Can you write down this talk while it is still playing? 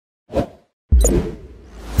Hi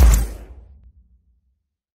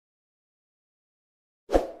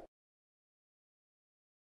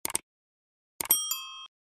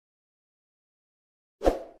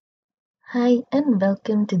and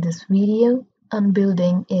welcome to this video on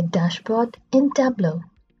building a dashboard in Tableau.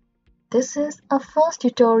 This is our first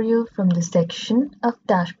tutorial from the section of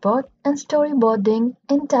dashboard and storyboarding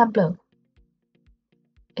in Tableau.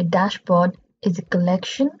 A dashboard is a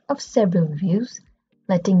collection of several views,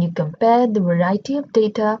 letting you compare the variety of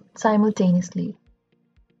data simultaneously.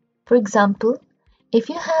 For example, if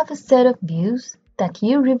you have a set of views that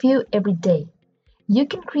you review every day, you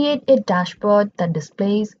can create a dashboard that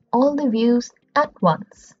displays all the views at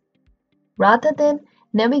once, rather than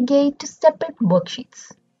navigate to separate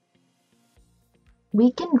worksheets.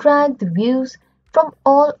 We can drag the views from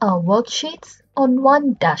all our worksheets on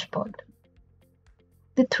one dashboard.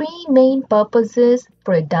 The three main purposes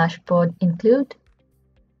for a dashboard include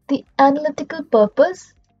the analytical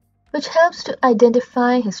purpose, which helps to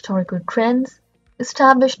identify historical trends,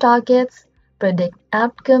 establish targets, predict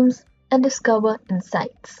outcomes, and discover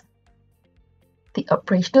insights. The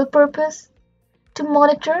operational purpose, to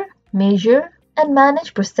monitor, measure, and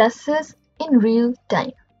manage processes in real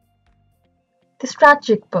time. The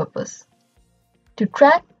strategic purpose, to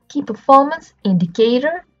track key performance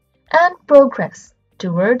indicator and progress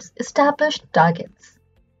towards established targets.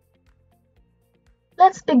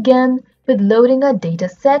 Let's begin with loading our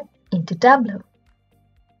dataset into Tableau.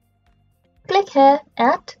 Click here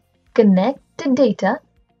at Connect to Data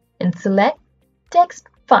and select Text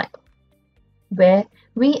File, where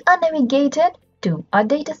we are navigated to our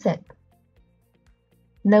dataset.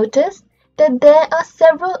 Notice that there are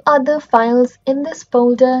several other files in this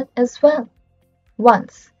folder as well.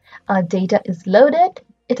 Once our data is loaded,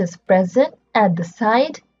 it is present at the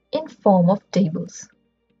side in form of tables.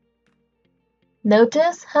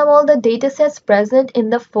 Notice how all the datasets present in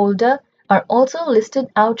the folder are also listed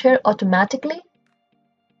out here automatically.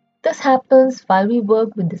 This happens while we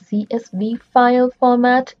work with the CSV file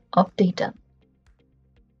format of data.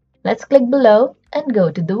 Let's click below and go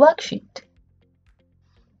to the worksheet.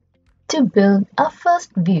 To build our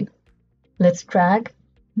first view, let's drag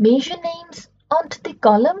measure names onto the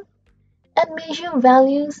column and measure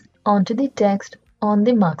values onto the text on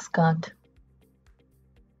the marks card.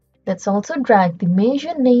 Let's also drag the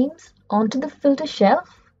measure names onto the filter shelf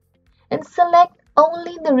and select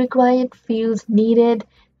only the required fields needed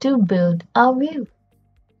to build our view.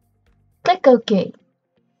 Click OK.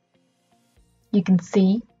 You can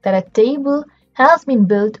see that a table has been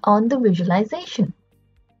built on the visualization.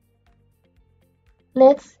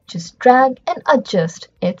 Let's just drag and adjust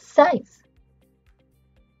its size.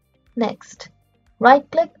 Next,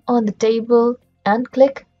 right-click on the table and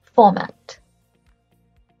click Format.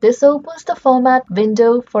 This opens the Format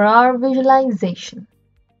window for our visualization.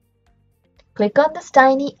 Click on this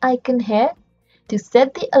tiny icon here to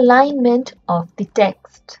set the alignment of the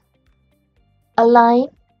text. Align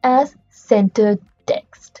as centered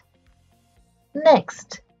text.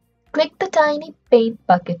 Next, click the tiny paint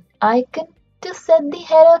bucket icon to set the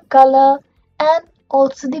header color and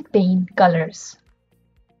also the paint colors.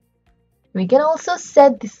 We can also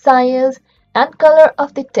set the size and color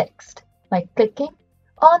of the text by clicking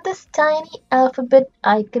on this tiny alphabet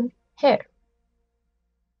icon here.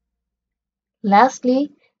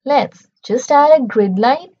 Lastly, let's just add a grid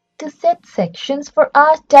line to set sections for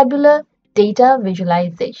our tabular data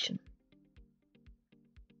visualization.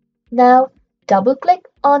 Now, double-click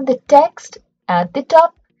on the text at the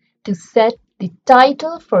top to set the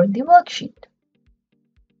title for the worksheet.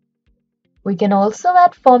 We can also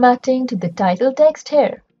add formatting to the title text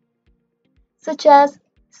here, such as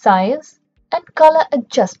size and color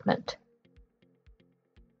adjustment.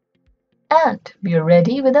 And we are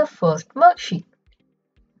ready with our first worksheet.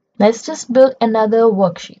 Let's just build another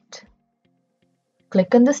worksheet.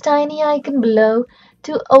 Click on this tiny icon below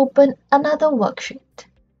to open another worksheet.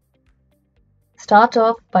 Start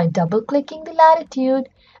off by double-clicking the latitude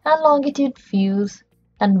and longitude views,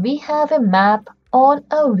 and we have a map on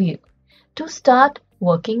a view to start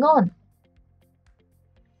working on.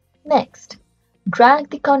 Next, drag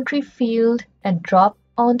the country field and drop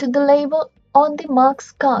onto the label on the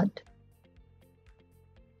marks card.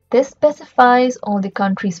 This specifies all the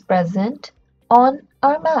countries present on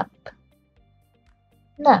our map.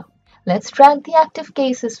 Now, let's drag the active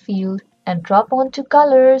cases field and drop onto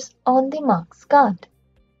colors on the marks card.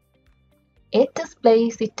 It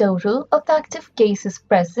displays the total of active cases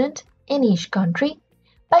present in each country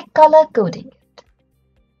by color coding it.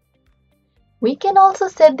 We can also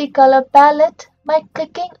set the color palette by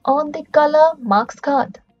clicking on the color marks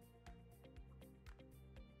card.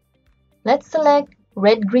 Let's select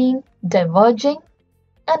red-green diverging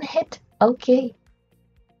and hit OK.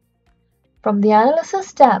 From the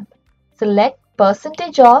Analysis tab, select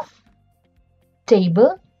percentage of,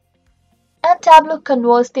 table, and Tableau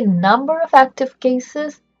converts the number of active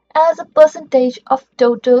cases as a percentage of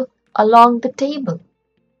total along the table.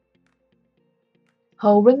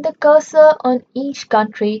 Hovering the cursor on each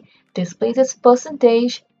country displays its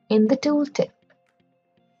percentage in the tooltip.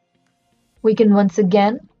 We can once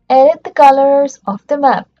again edit the colors of the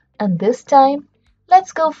map, and this time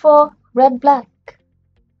let's go for red-black.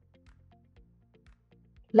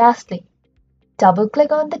 Lastly,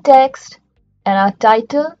 double-click on the text and our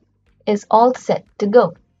title is all set to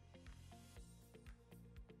go.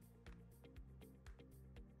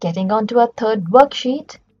 Getting onto our third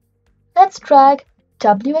worksheet, let's drag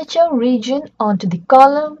WHO region onto the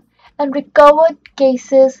column and recovered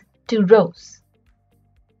cases to rows.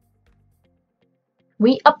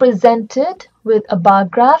 We are presented with a bar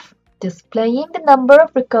graph displaying the number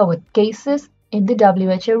of recovered cases in the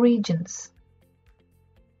WHO regions.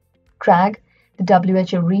 Drag the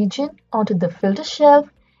WHO region onto the filter shelf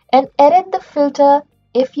and edit the filter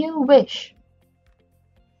if you wish.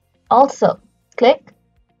 Also, click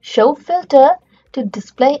Show Filter to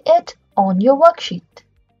display it on your worksheet.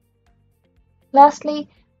 Lastly,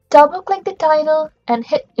 double-click the title and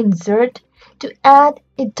hit Insert to add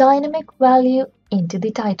a dynamic value into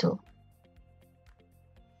the title.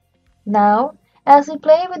 Now, as we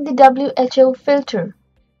play with the WHO filter,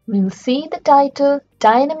 we'll see the title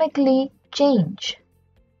dynamically change.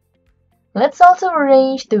 Let's also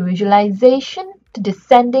arrange the visualization to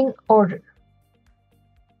descending order.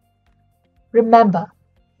 Remember,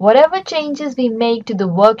 whatever changes we make to the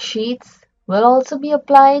worksheets will also be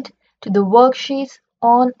applied to the worksheets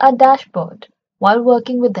on our dashboard while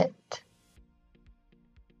working with it.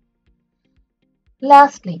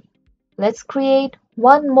 Lastly, let's create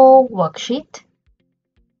one more worksheet.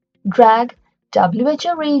 Drag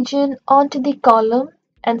WHO region onto the column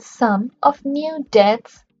and sum of new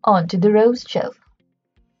deaths onto the rows shelf.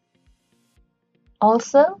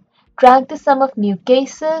 Also, drag the sum of new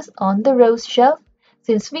cases on the rows shelf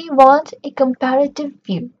since we want a comparative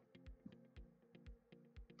view.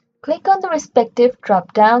 Click on the respective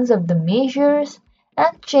drop-downs of the measures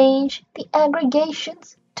and change the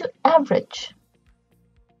aggregations to average.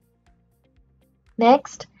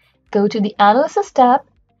 Next, go to the Analysis tab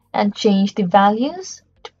and change the values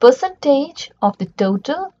to percentage of the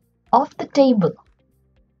total of the table.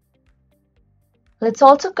 Let's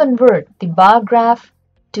also convert the bar graph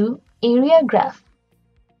to area graph.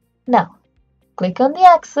 Now, click on the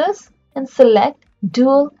axis and select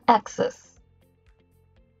Dual Axis.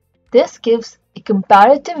 This gives a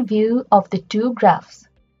comparative view of the two graphs.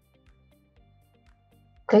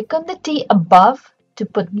 Click on the T above to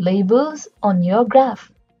put labels on your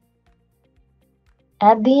graph.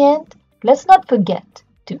 At the end, let's not forget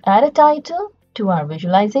to add a title to our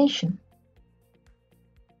visualization.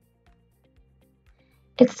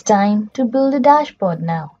 It's time to build a dashboard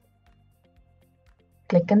now.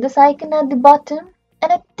 Click on this icon at the bottom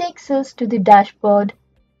and it takes us to the dashboard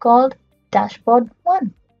called Dashboard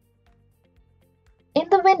 1. In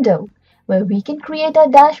the window where we can create our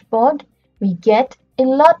dashboard, we get a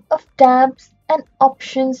lot of tabs and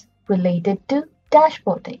options related to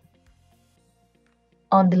dashboarding.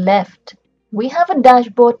 On the left, we have a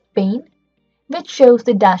dashboard pane which shows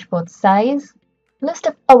the dashboard size, list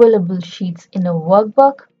of available sheets in a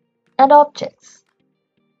workbook, and objects.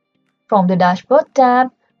 From the Dashboard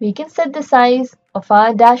tab, we can set the size of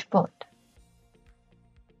our dashboard.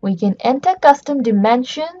 We can enter custom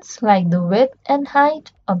dimensions like the width and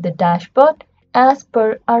height of the dashboard as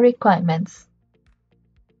per our requirements.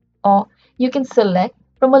 Or you can select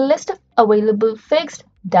from a list of available fixed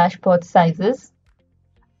dashboard sizes.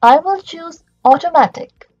 I will choose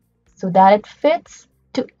Automatic so that it fits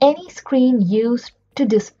to any screen used to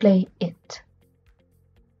display it.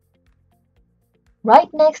 Right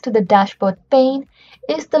next to the dashboard pane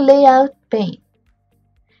is the Layout pane,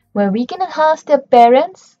 where we can enhance the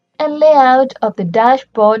appearance and layout of the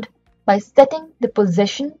dashboard by setting the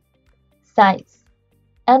position, size,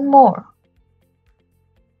 and more.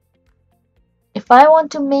 If I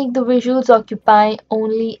want to make the visuals occupy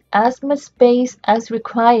only as much space as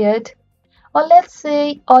required, or let's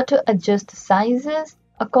say auto-adjust the sizes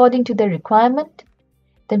according to the requirement,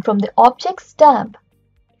 then from the Objects tab,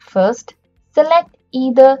 first select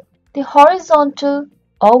either the horizontal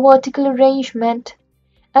or vertical arrangement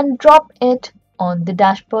and drop it on the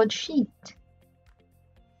dashboard sheet.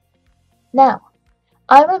 Now,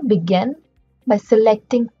 I will begin by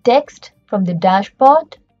selecting text from the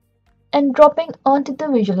dashboard and dropping onto the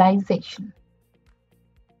visualization.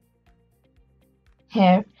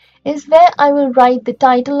 Here is where I will write the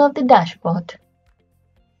title of the dashboard.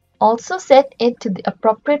 Also set it to the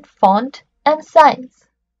appropriate font and size.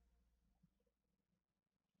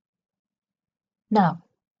 Now,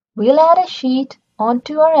 we'll add a sheet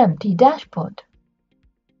onto our empty dashboard.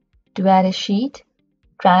 To add a sheet,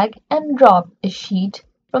 drag and drop a sheet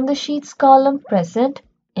from the Sheets column present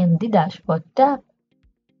in the Dashboard tab.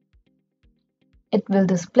 It will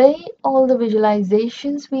display all the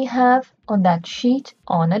visualizations we have on that sheet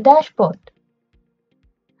on a dashboard.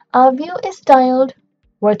 Our view is tiled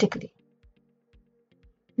vertically.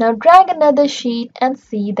 Now drag another sheet and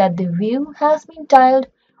see that the view has been tiled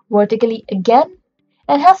vertically again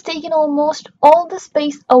and has taken almost all the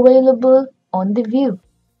space available on the view.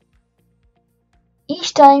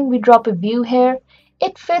 Each time we drop a view here,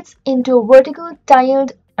 it fits into a vertical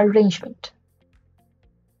tiled arrangement.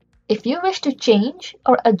 If you wish to change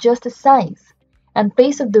or adjust the size and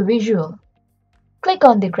place of the visual, click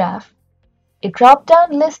on the graph. A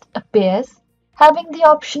drop-down list appears having the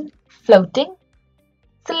option Floating.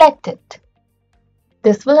 Select it.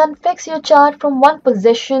 This will unfix your chart from one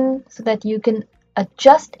position so that you can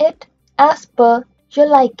adjust it as per your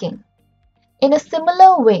liking. In a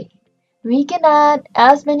similar way, we can add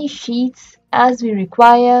as many sheets as we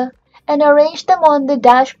require and arrange them on the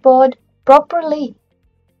dashboard properly.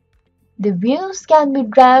 The views can be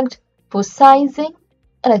dragged for sizing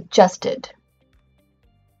and adjusted.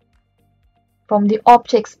 From the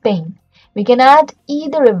Objects pane, we can add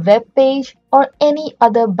either a web page or any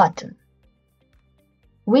other button.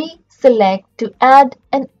 We select to add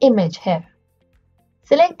an image here.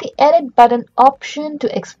 Select the Edit button option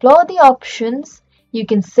to explore the options you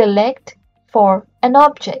can select for an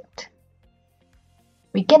object.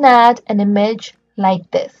 We can add an image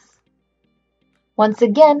like this. Once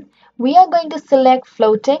again, we are going to select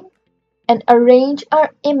Floating and arrange our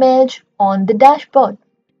image on the dashboard.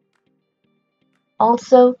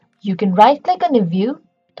 Also, you can right-click on a view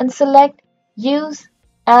and select Use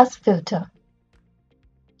as Filter.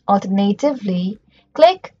 Alternatively,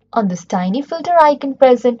 click on this tiny filter icon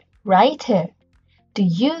present right here to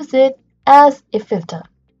use it as a filter.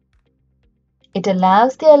 It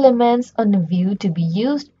allows the elements on a view to be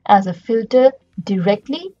used as a filter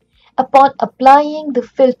directly upon applying the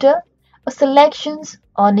filter or selections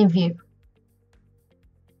on a view.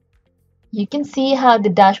 You can see how the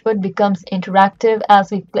dashboard becomes interactive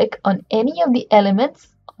as we click on any of the elements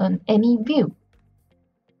on any view.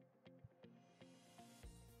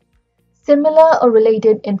 Similar or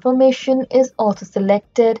related information is also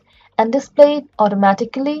selected and displayed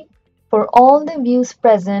automatically for all the views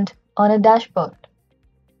present on a dashboard.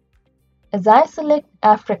 As I select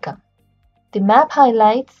Africa, the map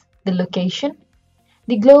highlights the location,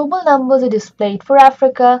 the global numbers are displayed for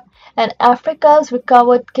Africa, and Africa's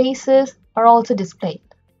recovered cases are also displayed.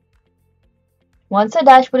 Once our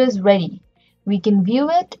dashboard is ready, we can view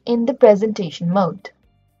it in the presentation mode.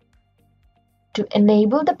 To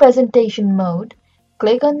enable the presentation mode,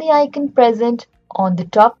 click on the icon present on the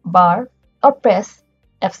top bar or press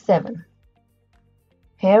F7.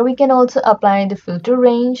 Here we can also apply the filter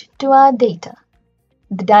range to our data.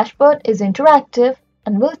 The dashboard is interactive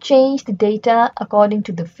and will change the data according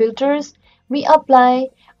to the filters we apply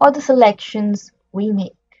or the selections we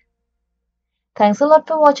make. Thanks a lot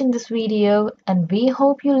for watching this video, and we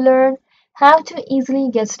hope you learn how to easily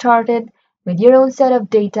get started with your own set of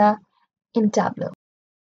data in Tableau.